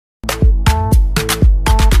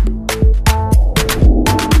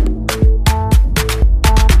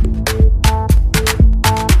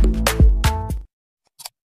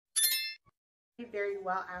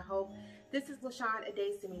well. I hope. This is LaShawn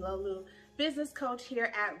Adesimilolu, business coach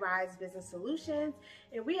here at Rise Business Solutions,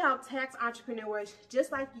 and we help tax entrepreneurs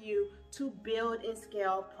just like you to build and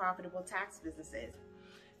scale profitable tax businesses.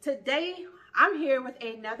 Today, I'm here with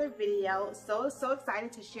another video. So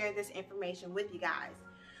excited to share this information with you guys.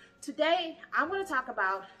 Today, I'm going to talk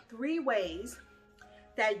about 3 ways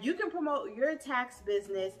that you can promote your tax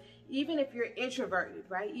business even if you're introverted,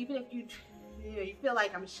 right? Even if you feel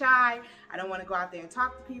like I'm shy, I don't want to go out there and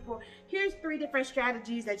talk to people. Here's 3 different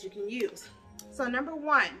strategies that you can use. So number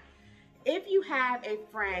 1, if you have a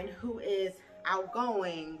friend who is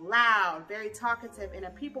outgoing, loud, very talkative, and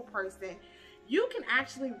a people person, you can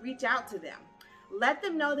actually reach out to them. Let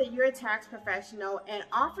them know that you're a tax professional and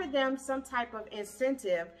offer them some type of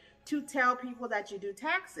incentive to tell people that you do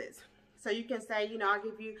taxes. So you can say, I'll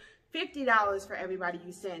give you $50 for everybody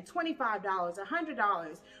you send, $25,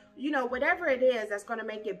 $100, whatever it is that's going to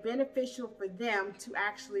make it beneficial for them to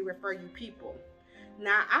actually refer you people.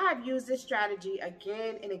 Now, I have used this strategy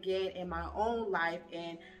again and again in my own life,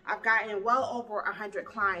 and I've gotten well over 100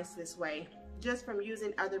 clients this way just from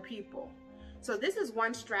using other people. So this is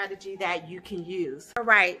one strategy that you can use. All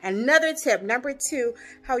right, another tip, number 2,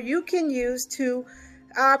 how you can use to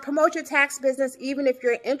promote your tax business even if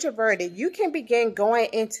you're introverted. You can begin going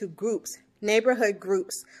into groups, neighborhood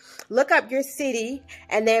groups. Look up your city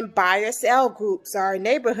and then buy or sell groups or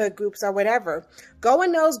neighborhood groups or whatever. Go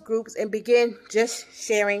in those groups and begin just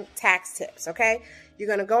sharing tax tips, okay? You're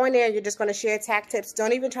going to go in there, you're just going to share tax tips.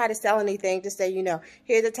 Don't even try to sell anything. Just say,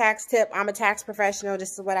 here's a tax tip. I'm a tax professional.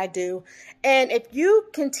 This is what I do. And if you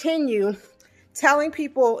continue telling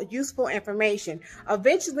people useful information,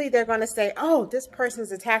 eventually they're going to say, oh, this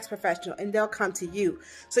person's a tax professional, and they'll come to you.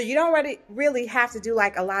 So you don't really have to do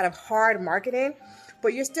like a lot of hard marketing,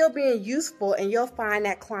 but you're still being useful, and you'll find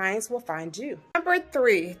that clients will find you. Number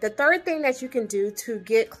 3, the third thing that you can do to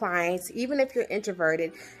get clients, even if you're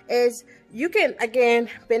introverted, is you can, again,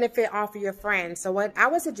 benefit off of your friends. So what I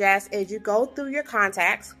would suggest is you go through your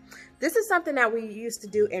contacts. This is something that we used to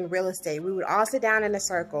do in real estate. We would all sit down in a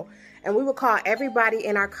circle and we would call everybody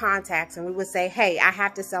in our contacts and we would say, hey, I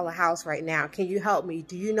have to sell a house right now. Can you help me?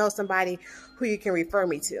 Do you know somebody who you can refer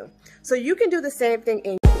me to? So you can do the same thing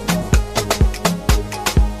in